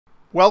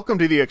Welcome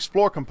to the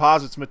Explore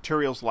Composites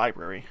Materials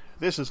Library.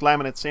 This is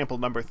laminate sample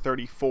number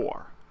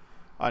 34,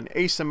 an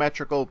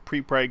asymmetrical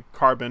prepreg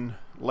carbon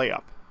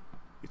layup.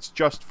 It's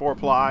just 4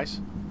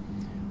 plies,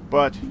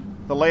 but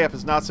the layup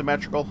is not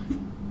symmetrical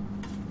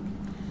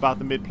about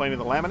the midplane of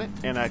the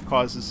laminate, and that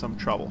causes some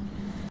trouble.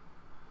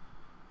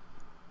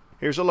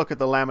 Here's a look at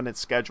the laminate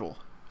schedule.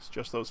 It's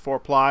just those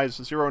 4 plies,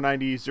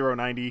 090,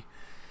 090.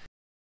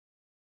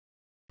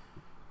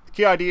 The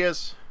key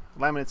ideas: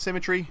 laminate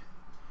symmetry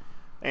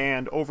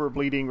and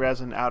over-bleeding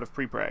resin out of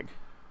prepreg.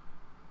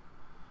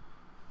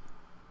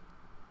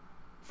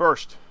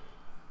 First,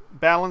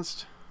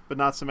 balanced but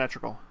not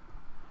symmetrical.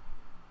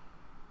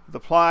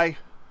 The ply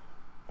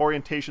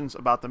orientations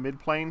about the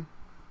midplane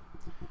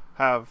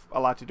have a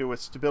lot to do with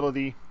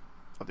stability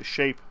of the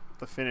shape of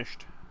the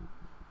finished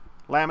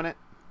laminate,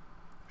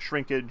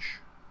 shrinkage,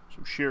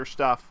 some shear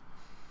stuff.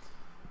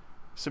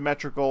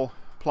 Symmetrical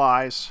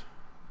plies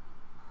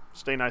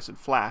stay nice and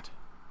flat.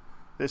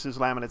 This is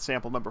laminate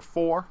sample number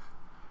 4.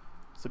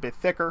 It's a bit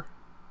thicker,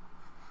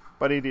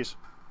 but it is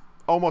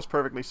almost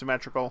perfectly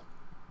symmetrical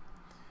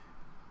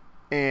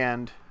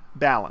and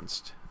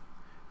balanced.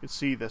 You can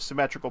see the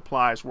symmetrical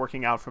plies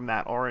working out from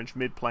that orange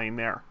midplane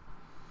there.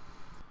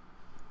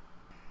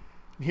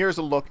 And here's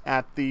a look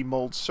at the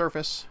mold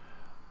surface.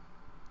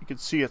 You can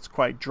see it's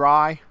quite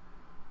dry.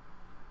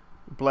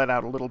 Bled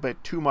out a little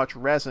bit too much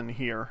resin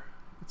here.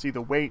 You can see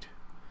the weight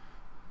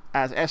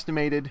as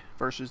estimated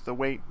versus the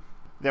weight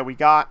that we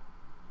got.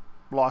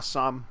 Lost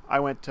some. I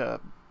went to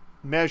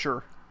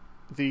measure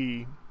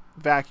the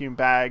vacuum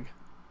bag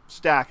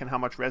stack and how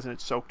much resin it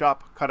soaked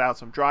up, cut out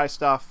some dry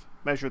stuff,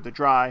 measured the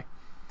dry,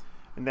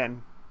 and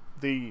then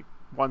the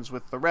ones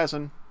with the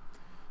resin,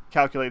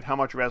 calculated how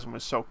much resin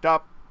was soaked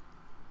up.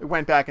 We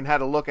went back and had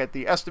a look at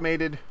the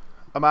estimated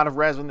amount of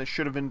resin that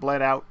should have been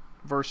bled out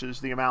versus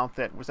the amount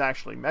that was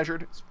actually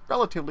measured. It's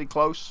relatively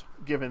close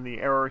given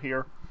the error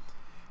here.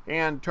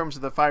 And in terms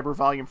of the fiber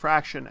volume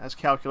fraction as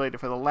calculated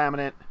for the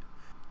laminate,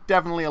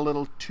 definitely a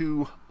little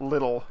too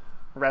little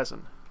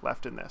resin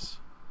left in this.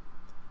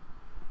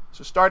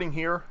 So starting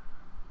here,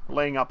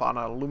 laying up on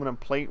an aluminum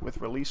plate with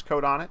release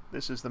coat on it.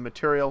 This is the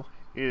material.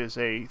 It is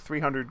a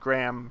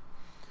 300-gram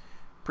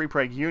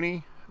prepreg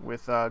uni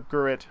with a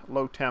Gurit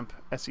low temp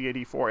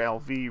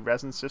SE84LV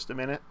resin system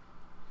in it.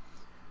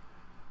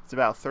 It's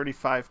about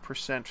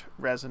 35%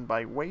 resin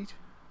by weight.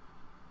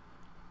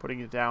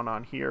 Putting it down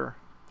on here.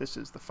 This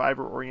is the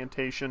fiber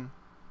orientation.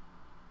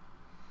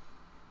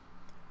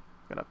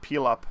 I'm going to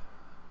peel up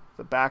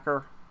the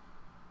backer.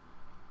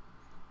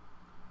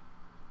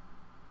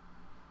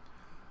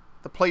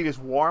 The plate is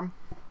warm.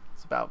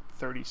 It's about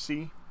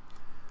 30°C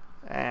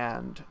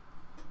and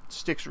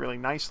sticks really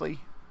nicely.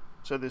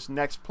 So this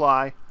next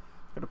ply I'm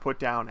going to put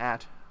down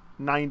at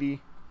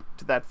 90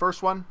 to that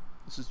first one.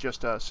 This is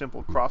just a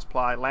simple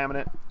cross-ply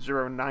laminate,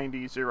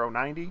 090,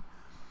 090. So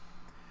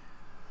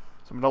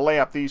I'm going to lay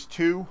up these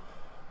two,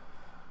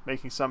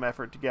 making some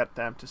effort to get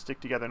them to stick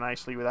together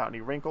nicely without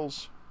any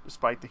wrinkles,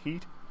 despite the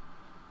heat.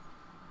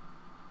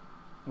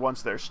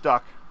 Once they're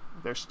stuck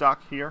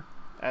here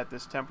at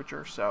this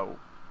temperature. So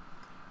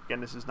again,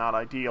 this is not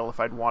ideal.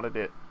 If I'd wanted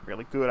it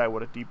really good, I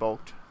would have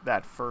debulked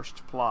that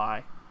first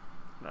ply.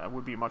 I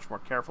would be much more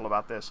careful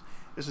about this.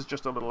 This is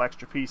just a little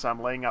extra piece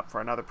I'm laying up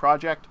for another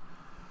project.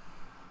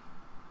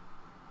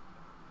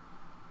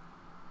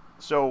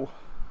 So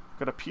I'm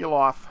going to peel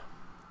off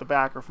the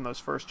backer from those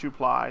first 2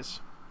 plies.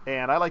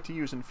 And I like to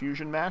use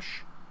infusion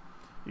mesh.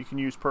 You can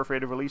use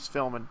perforated release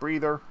film and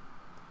breather.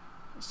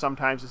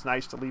 Sometimes it's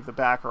nice to leave the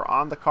backer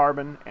on the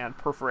carbon and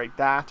perforate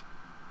that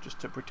just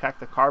to protect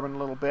the carbon a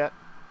little bit.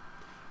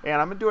 And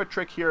I'm going to do a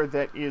trick here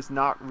that is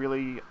not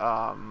really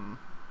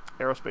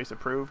aerospace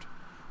approved.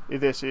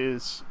 This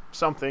is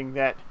something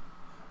that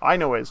I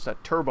know is a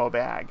turbo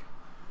bag.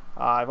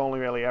 I've only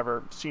really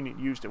ever seen it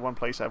used at one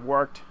place I've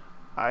worked.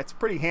 It's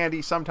pretty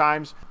handy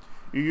sometimes.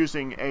 You're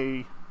using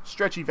a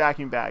stretchy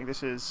vacuum bag.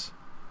 This is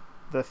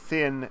the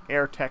thin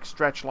AirTech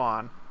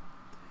Stretchlon.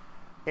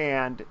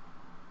 And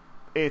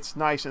it's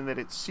nice in that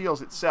it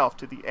seals itself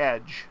to the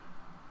edge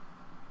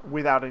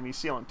without any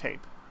sealant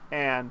tape.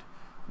 And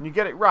when you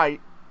get it right,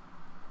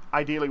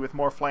 ideally with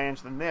more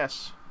flange than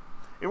this,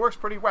 it works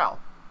pretty well.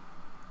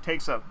 It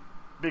takes a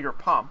bigger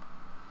pump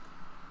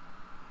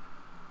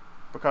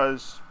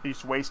because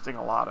it's wasting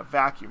a lot of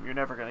vacuum. You're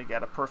never going to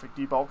get a perfect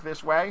debulk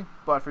this way,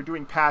 but for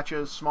doing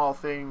patches, small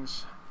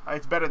things,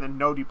 it's better than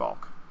no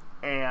debulk.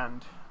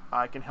 And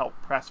I can help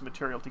press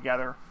material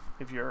together.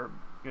 If you're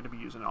going to be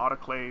using an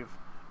autoclave,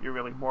 you're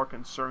really more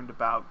concerned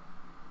about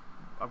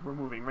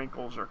removing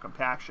wrinkles or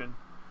compaction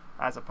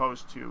as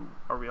opposed to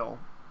a real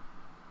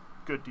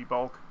good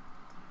debulk.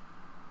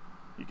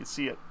 You can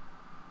see it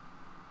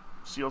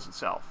seals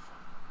itself.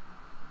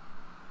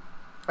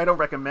 I don't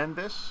recommend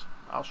this.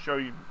 I'll show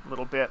you a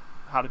little bit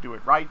how to do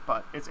it right,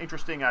 but it's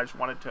interesting. I just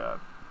wanted to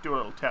do a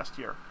little test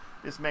here.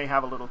 This may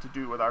have a little to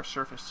do with our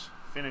surface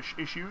finish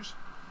issues.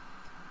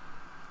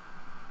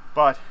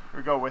 But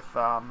we go with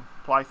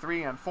ply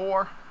 3 and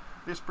 4.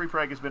 This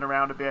prepreg has been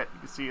around a bit. You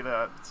can see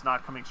that it's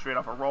not coming straight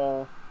off a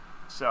roll,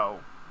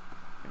 so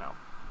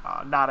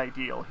not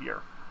ideal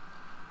here.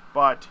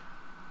 But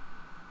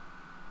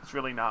it's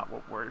really not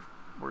what we're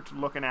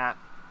looking at.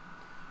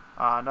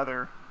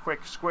 Another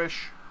quick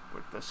squish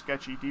with the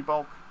sketchy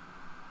debulk.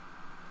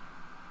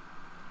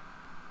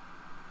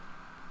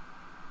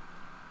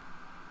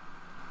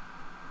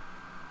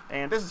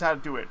 And this is how to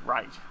do it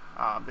right.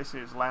 This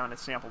is laminate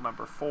sample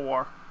number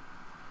 4.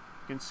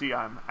 You can see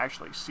I'm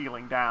actually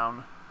sealing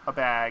down a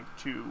bag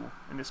to,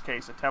 in this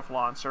case, a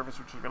Teflon surface,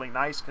 which is really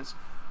nice because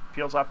it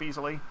peels up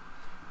easily,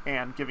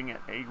 and giving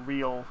it a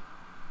real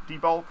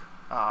debulk.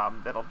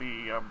 That'll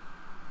be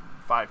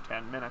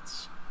 5-10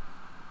 minutes.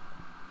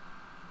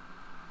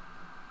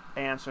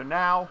 And so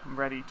now I'm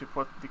ready to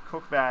put the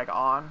cook bag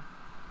on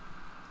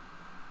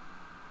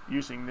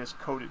using this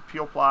coated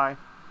peel ply,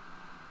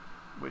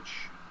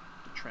 which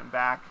to trim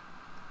back.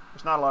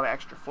 There's not a lot of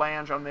extra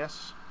flange on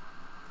this.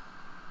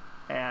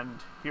 And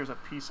here's a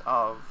piece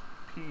of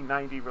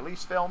P90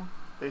 release film.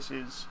 This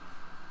is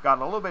got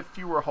a little bit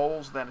fewer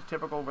holes than a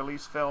typical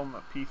release film,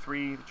 a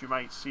P3 that you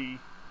might see.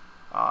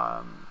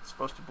 It's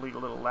supposed to bleed a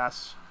little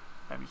less.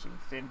 I'm using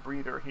thin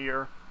breather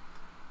here,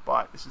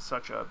 but this is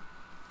such a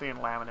thin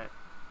laminate.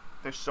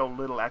 There's so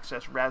little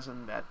excess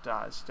resin that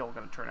is still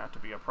going to turn out to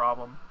be a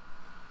problem.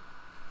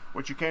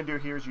 What you can do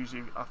here is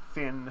using a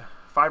thin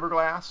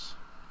fiberglass,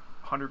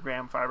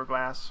 100-gram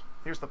fiberglass.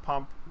 Here's the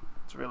pump.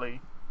 It's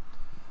really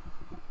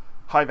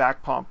high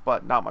vac pump,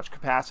 but not much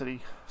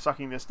capacity.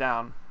 Sucking this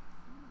down.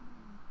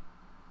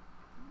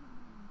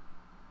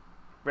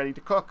 Ready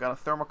to cook. Got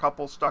a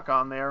thermocouple stuck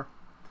on there.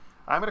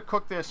 I'm going to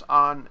cook this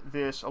on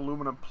this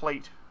aluminum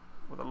plate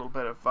with a little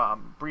bit of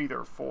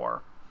breather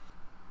for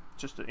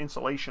just an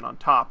insulation on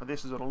top. And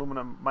this is an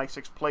aluminum Mic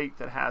 6 plate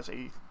that has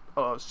a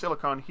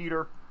silicone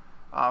heater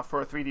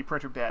for a 3D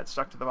printer bed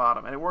stuck to the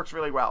bottom, and it works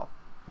really well.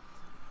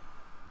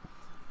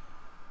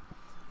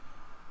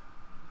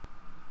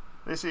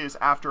 This is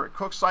after a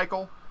cook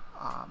cycle.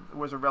 It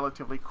was a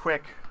relatively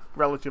quick,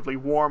 relatively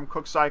warm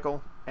cook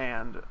cycle,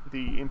 and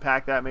the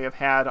impact that may have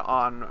had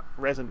on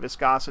resin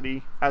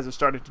viscosity as it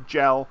started to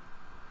gel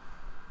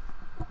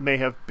may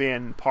have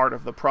been part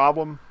of the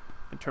problem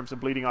in terms of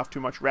bleeding off too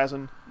much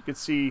resin. You can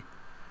see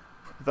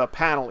the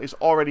panel is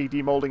already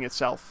demolding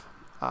itself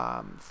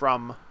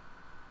from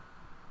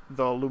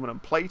the aluminum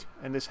plate,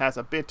 and this has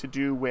a bit to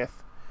do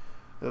with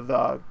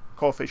the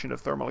coefficient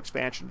of thermal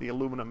expansion of the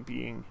aluminum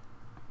being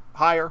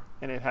higher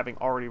and it having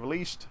already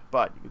released,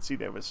 but you can see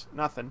there was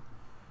nothing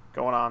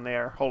going on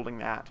there holding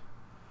that.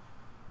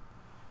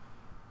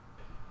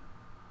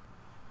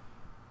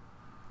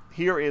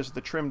 Here is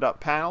the trimmed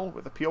up panel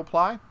with a peel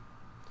ply. You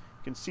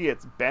can see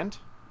it's bent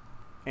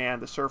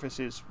and the surface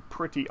is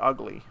pretty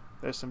ugly.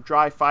 There's some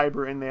dry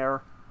fiber in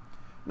there.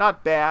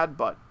 Not bad,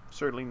 but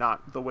certainly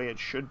not the way it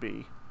should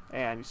be.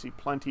 And you see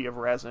plenty of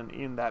resin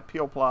in that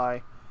peel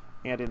ply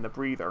and in the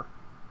breather.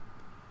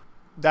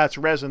 That's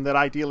resin that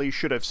ideally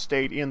should have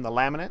stayed in the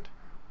laminate.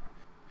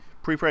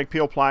 Prepreg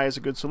peel ply is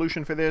a good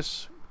solution for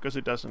this because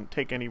it doesn't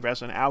take any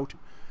resin out,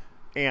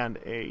 and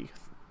a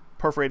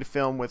perforated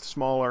film with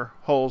smaller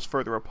holes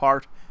further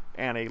apart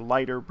and a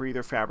lighter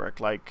breather fabric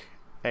like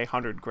a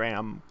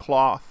 100-gram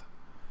cloth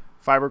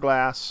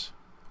fiberglass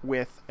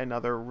with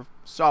another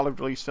solid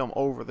release film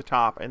over the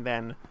top and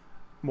then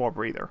more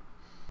breather.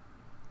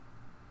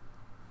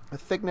 The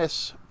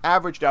thickness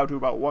averaged out to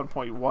about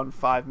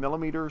 1.15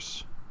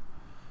 millimeters.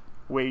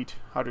 Weight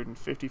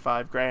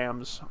 155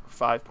 grams,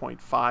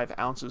 5.5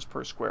 ounces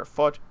per square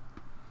foot.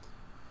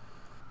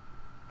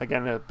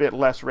 Again, a bit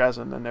less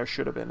resin than there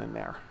should have been in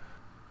there.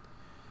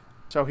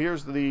 So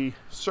here's the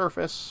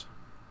surface.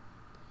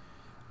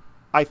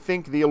 I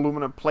think the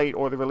aluminum plate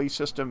or the release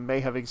system may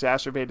have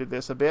exacerbated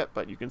this a bit,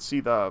 but you can see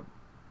the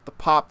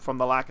pop from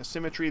the lack of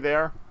symmetry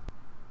there.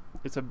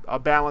 It's a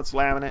balanced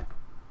laminate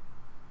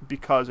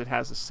because it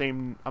has the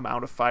same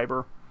amount of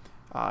fiber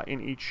in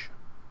each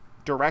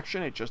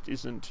direction. It just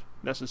isn't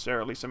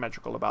necessarily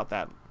symmetrical about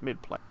that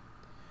mid-plane.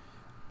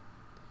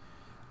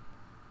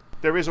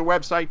 There is a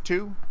website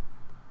too,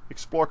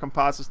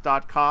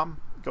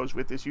 explorecomposites.com. It goes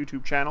with this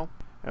YouTube channel.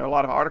 There are a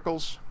lot of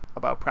articles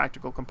about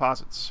practical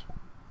composites.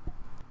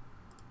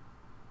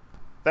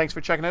 Thanks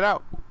for checking it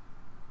out.